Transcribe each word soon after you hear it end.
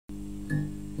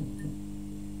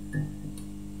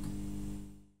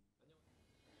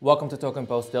Welcome to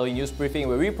TokenPost Daily News Briefing,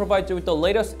 where we provide you with the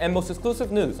latest and most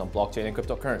exclusive news on blockchain and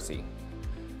cryptocurrency.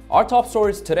 Our top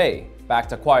stories today: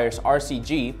 BAKKT acquires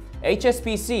RCG,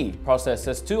 HSBC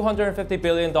processes $250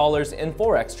 billion in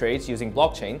FOREX trades using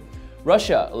blockchain,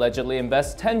 Russia allegedly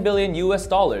invests $10 billion in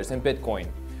Bitcoin.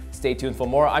 Stay tuned for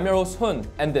more. I'm your host Hun,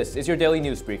 and this is your Daily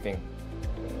News Briefing.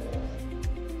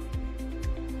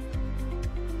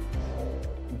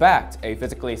 BAKKT, a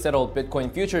physically settled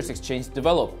Bitcoin futures exchange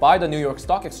developed by the New York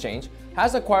Stock Exchange,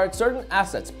 has acquired certain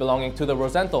assets belonging to the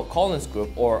Rosenthal Collins Group,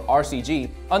 or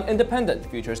RCG, an independent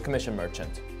futures commission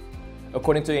merchant.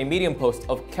 According to a Medium post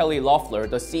of Kelly Loeffler,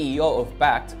 the CEO of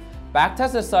BAKKT, BAKKT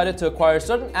has decided to acquire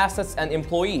certain assets and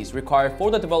employees required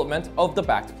for the development of the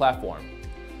BAKKT platform.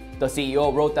 The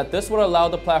CEO wrote that this would allow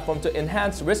the platform to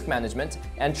enhance risk management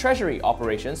and treasury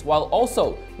operations while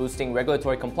also boosting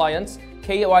regulatory compliance,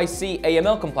 KYC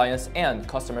AML compliance, and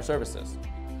customer services.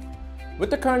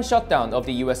 With the current shutdown of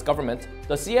the US government,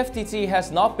 the CFTC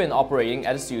has not been operating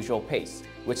at its usual pace,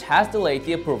 which has delayed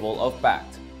the approval of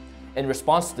BAKKT. In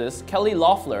response to this, Kelly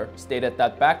Loeffler stated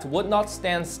that BAKKT would not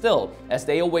stand still as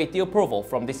they await the approval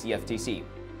from the CFTC.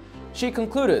 She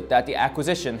concluded that the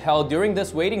acquisition held during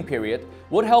this waiting period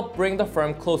would help bring the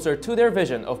firm closer to their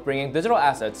vision of bringing digital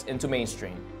assets into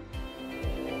mainstream.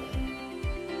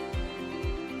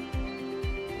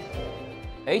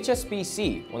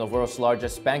 HSBC, one of the world's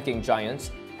largest banking giants,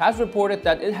 has reported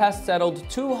that it has settled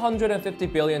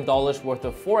 $250 billion worth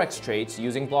of Forex trades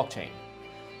using blockchain.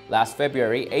 Last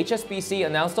February, HSBC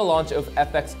announced the launch of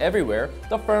FX Everywhere,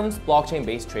 the firm's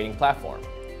blockchain-based trading platform.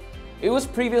 It was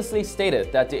previously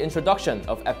stated that the introduction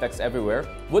of FX Everywhere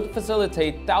would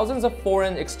facilitate thousands of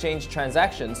foreign exchange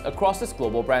transactions across its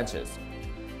global branches.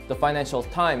 The Financial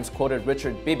Times quoted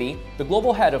Richard Bibby, the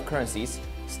global head of currencies,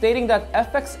 stating that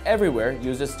FX Everywhere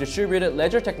uses distributed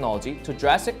ledger technology to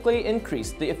drastically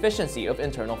increase the efficiency of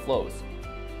internal flows.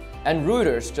 And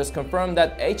Reuters just confirmed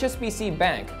that HSBC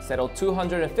Bank settled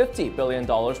 $250 billion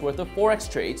worth of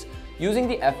Forex trades using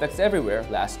the FX Everywhere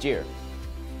last year.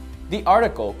 The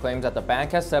article claims that the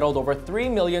bank has settled over 3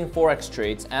 million Forex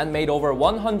trades and made over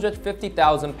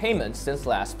 150,000 payments since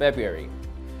last February.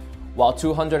 While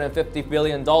 $250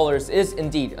 billion is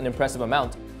indeed an impressive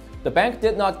amount, the bank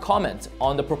did not comment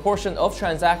on the proportion of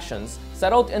transactions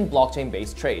settled in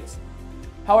blockchain-based trades.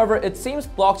 However, it seems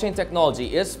blockchain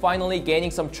technology is finally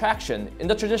gaining some traction in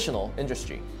the traditional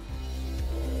industry.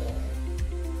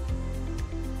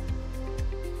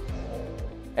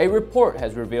 A report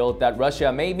has revealed that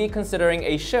Russia may be considering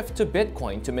a shift to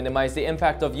Bitcoin to minimize the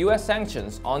impact of US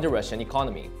sanctions on the Russian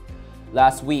economy.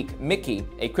 Last week, Mickey,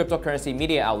 a cryptocurrency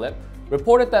media outlet,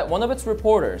 reported that one of its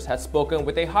reporters had spoken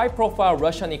with a high-profile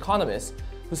Russian economist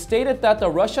who stated that the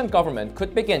Russian government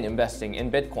could begin investing in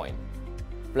Bitcoin.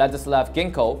 Vladislav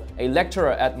Ginko, a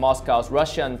lecturer at Moscow's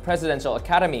Russian Presidential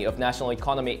Academy of National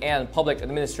Economy and Public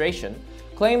Administration,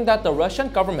 claimed that the Russian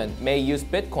government may use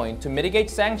Bitcoin to mitigate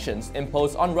sanctions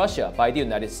imposed on Russia by the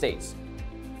United States.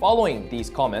 Following these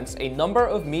comments, a number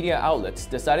of media outlets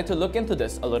decided to look into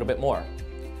this a little bit more.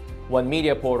 One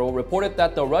media portal reported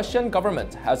that the Russian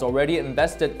government has already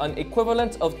invested an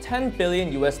equivalent of $10 billion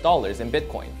in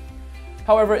Bitcoin.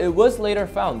 However, it was later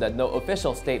found that no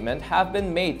official statement have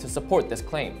been made to support this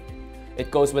claim.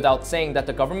 It goes without saying that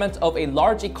the government of a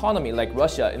large economy like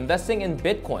Russia investing in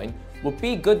Bitcoin would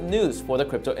be good news for the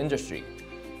crypto industry.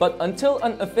 But until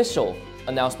an official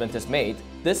announcement is made,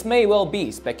 this may well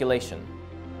be speculation.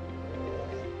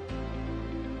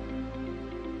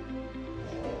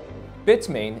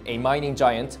 BITMAIN, a mining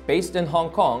giant based in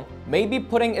Hong Kong, may be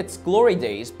putting its glory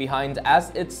days behind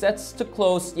as it sets to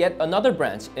close yet another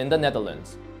branch in the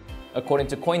Netherlands. According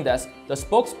to CoinDesk, the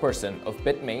spokesperson of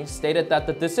BITMAIN stated that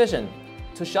the decision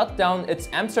to shut down its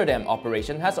Amsterdam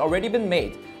operation has already been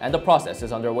made and the process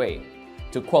is underway.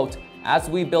 To quote, "As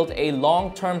we build a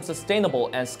long-term sustainable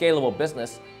and scalable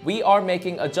business, we are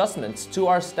making adjustments to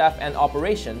our staff and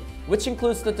operation, which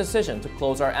includes the decision to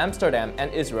close our Amsterdam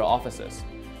and Israel offices."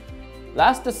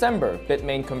 Last December,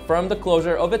 BITMAIN confirmed the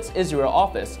closure of its Israel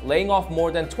office, laying off more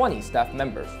than 20 staff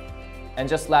members. And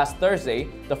just last Thursday,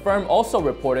 the firm also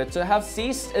reported to have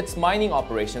ceased its mining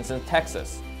operations in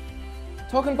Texas.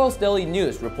 TokenPost Daily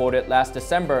News reported last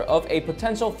December of a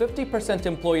potential 50%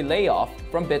 employee layoff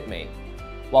from BITMAIN.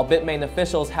 While BITMAIN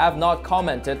officials have not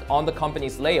commented on the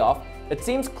company's layoff, it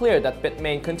seems clear that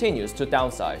BITMAIN continues to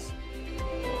downsize.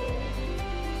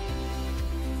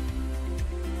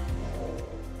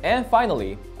 And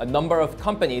finally, a number of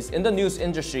companies in the news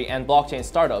industry and blockchain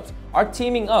startups are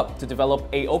teaming up to develop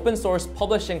an open-source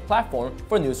publishing platform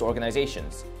for news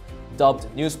organizations. Dubbed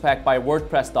Newspack by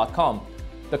WordPress.com,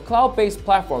 The cloud-based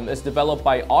platform is developed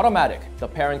by Automatic, the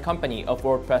parent company of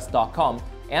WordPress.com,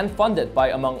 and funded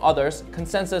by, among others,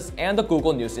 Consensus and the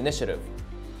Google News Initiative.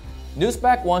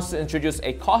 Newsback wants to introduce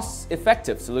a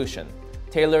cost-effective solution,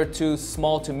 tailored to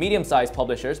small to medium-sized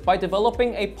publishers by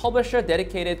developing a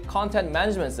publisher-dedicated content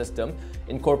management system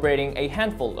incorporating a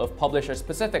handful of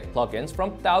publisher-specific plugins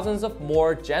from thousands of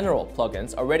more general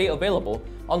plugins already available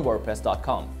on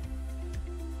WordPress.com.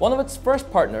 One of its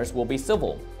first partners will be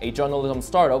Civil, a journalism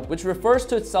startup which refers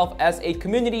to itself as a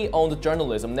community-owned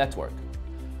journalism network.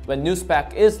 When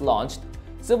Newsback is launched,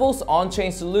 Civil's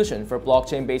on-chain solution for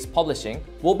blockchain-based publishing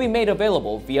will be made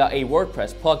available via a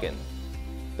WordPress plugin.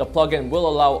 The plugin will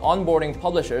allow onboarding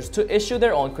publishers to issue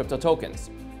their own crypto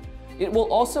tokens. It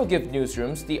will also give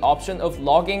newsrooms the option of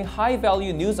logging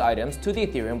high-value news items to the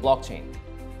Ethereum blockchain.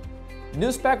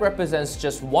 Newsback represents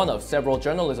just one of several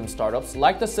journalism startups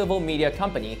like the Civil Media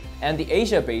Company and the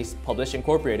Asia-based Publish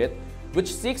Incorporated,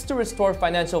 which seeks to restore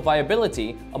financial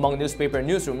viability among newspaper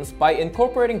newsrooms by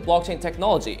incorporating blockchain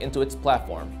technology into its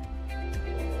platform.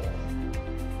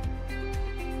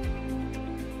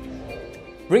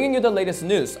 Bringing you the latest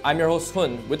news, I'm your host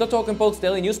Hun with the TokenPost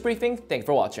Daily News Briefing. Thanks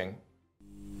for watching.